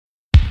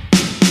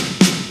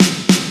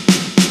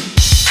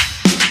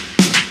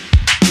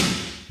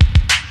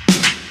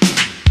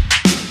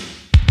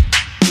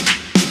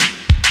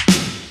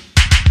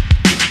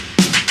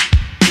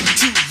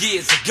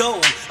years ago,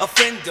 a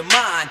friend of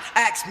mine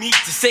asked me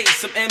to say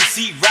some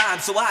MC rhyme.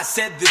 So I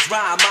said this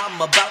rhyme I'm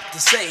about to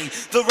say.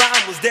 The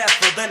rhyme was there,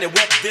 but then it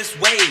went this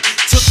way.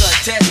 Took a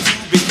test to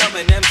become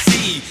an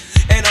MC,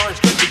 and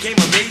Orange Cliff became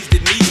amazed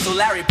at me. So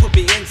Larry put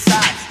me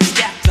inside his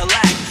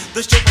Cadillac.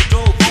 The chauffeur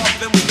drove off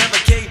and we never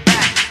came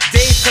back.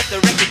 Dave cut the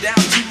record down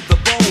to the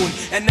bone,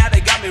 and now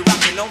they got me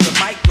rocking on the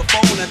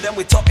microphone. And then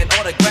we're talking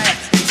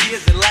autographs and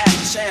tears and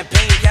laughs,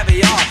 champagne,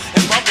 caviar,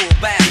 and bubble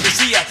bath. You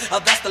see,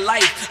 that's the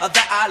life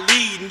that I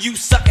lead, and you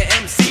sucker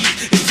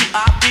MCs is who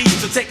I be.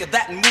 So take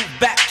that and move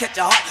back, catch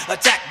a heart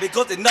attack,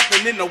 because there's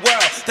nothing in the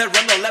world that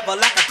run no level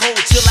like a cold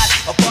chill at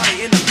a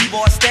party in the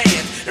b-boy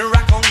stand, and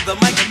rock on the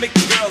mic and make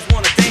the girls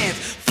wanna dance,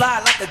 fly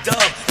like a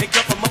dove and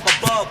come from up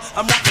above.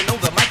 I'm rocking on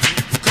the mic and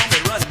you can call me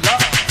Run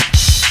Love.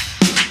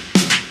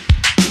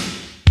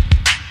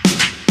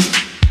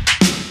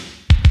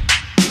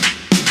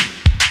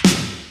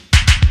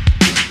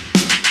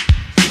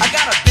 I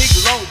got a big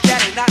long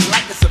caddy, not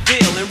like a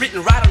Seville, and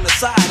written right on the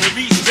side and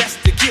reads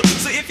dressed to kill.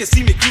 So if you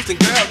see me cruising,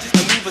 girl, just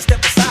to move a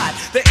step aside.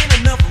 There ain't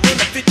enough room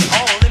to fit you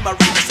all in my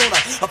ride. It's on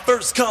a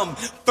first come,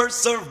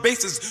 first serve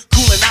basis.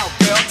 Cooling out,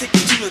 girl, take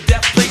you to the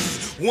death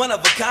places. One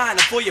of a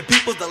kind, and for your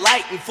people's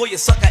delight, and for your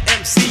sucker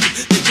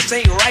MCs that just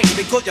ain't right,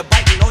 because you're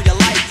biting on your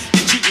life,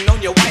 you're cheating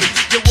on your wife,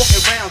 you're walking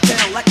around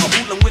town like a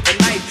hooligan with a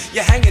knife,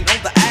 you're hanging on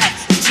the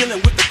ass and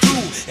chilling with the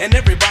crew, and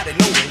everybody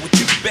knowing what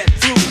you've been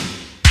through.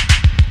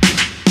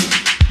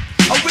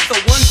 Oh, with a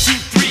 1, 2,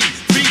 3,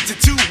 3 to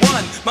 2,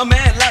 1. My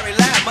man Larry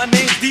Lab, my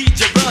name's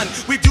DJ Run.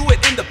 We do it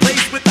in the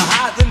place with the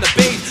highs and the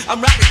bass. I'm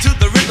rocking to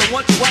the rhythm,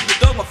 want you watch me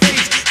throw my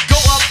face. Go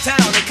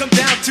uptown and come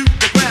down to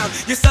the ground.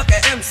 You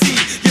sucker MC,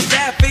 you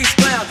sad face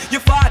clown.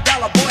 You're $5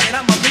 boy and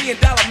I'm $1 million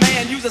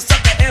man. You's a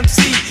sucker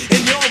MC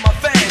and you're my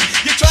fan.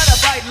 You try to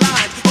bite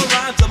lines or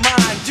rhymes of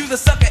mine. You's a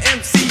sucker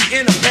MC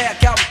in a pair of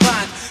Calvin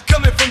Kleins,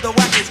 coming from the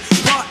wackest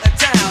part of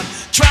town,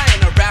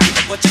 trying to rap,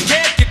 but you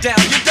can't get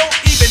down. You don't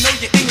even know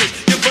your English.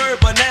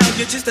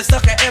 You're just a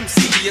sucker MC,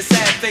 you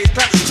sad face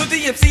clown. So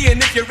DMC, and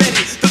if you're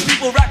ready, the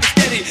people rockin'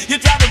 steady. You're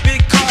driving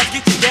big cars,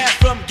 get your gas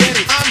from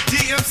Getty. I'm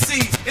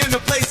DMC, in the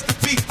place to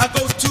be. I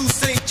go to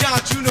St.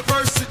 John's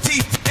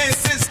University, and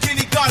since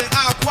kindergarten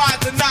I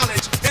acquired the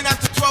knowledge. And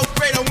after 12th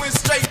grade I went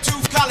straight to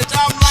college.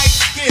 I'm light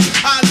skinned,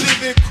 I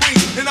live in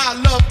Queens, and I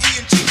love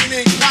eating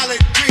chicken and collard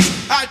greens.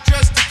 I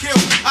dress to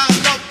kill, I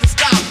love the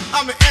style.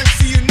 I'm an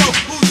MC, you know,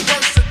 who's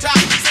versatile.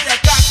 Say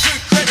I got good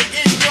credit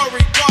in your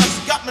regards.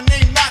 Got my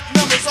name, not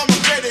numbers on my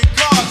credit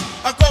cards.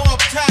 I go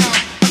uptown,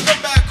 I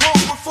come back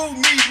home with food,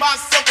 me,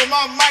 myself, and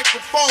my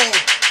microphone.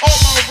 All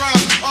my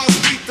rhymes are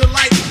sweet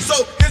delight,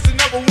 so here's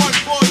another one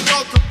for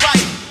y'all to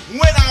bite.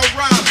 When I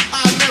rhyme,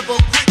 I never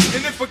quit,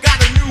 and if I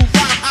got a new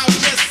rhyme, I'll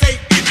just say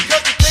it,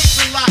 because it takes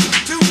a lot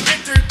to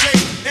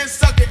entertain, and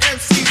sucker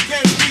MCs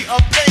can be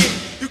a pain.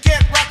 You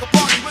can't rock a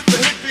party with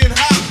the hip and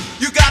hop.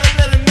 You gotta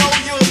let them know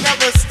you'll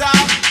never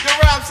stop. Your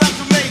rhymes have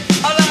to make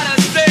a lot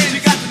of sense.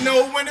 You got to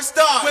know when to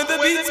start, when the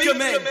beats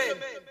come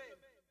in.